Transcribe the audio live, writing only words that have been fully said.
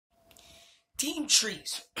Team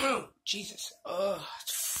trees. Jesus.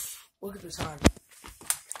 Look at the time.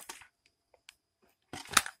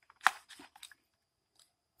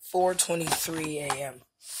 4:23 a.m.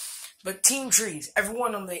 But team trees.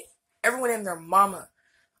 Everyone and their mama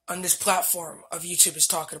on this platform of YouTube is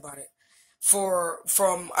talking about it.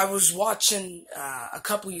 I was watching a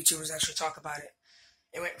couple YouTubers actually talk about it.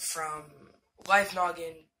 It went from Life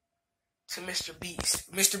Noggin to Mr.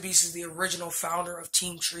 Beast. Mr. Beast is the original founder of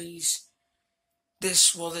Team Trees.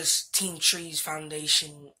 This Team Trees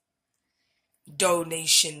Foundation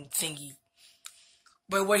donation thingy.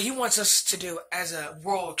 But what he wants us to do as a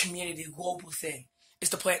world community, global thing, is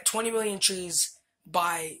to plant 20 million trees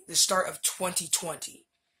by the start of 2020.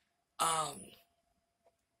 A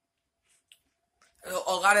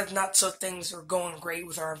lot of not so things are going great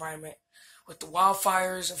with our environment, with the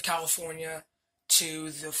wildfires of California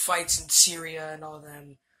to the fights in Syria and all of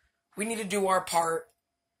them. We need to do our part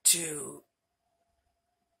to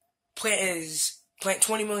plant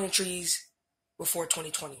 20 million trees before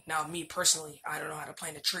 2020. Now, me personally, I don't know how to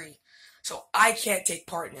plant a tree, so I can't take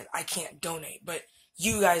part in it. I can't donate, but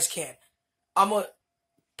you guys can. I'm going to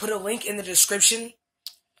put a link in the description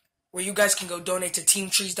where you guys can go donate to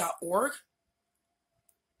teamtrees.org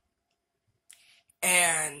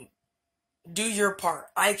and do your part.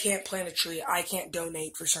 I can't plant a tree. I can't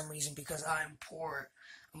donate for some reason because I'm poor.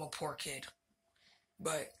 I'm a poor kid.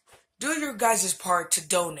 But do your guys' part to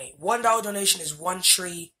donate. $1 donation is one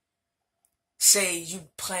tree. Say you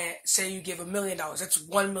give $1 million. That's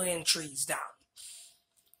 1 million trees down.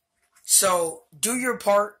 So do your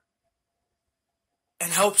part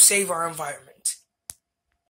and help save our environment.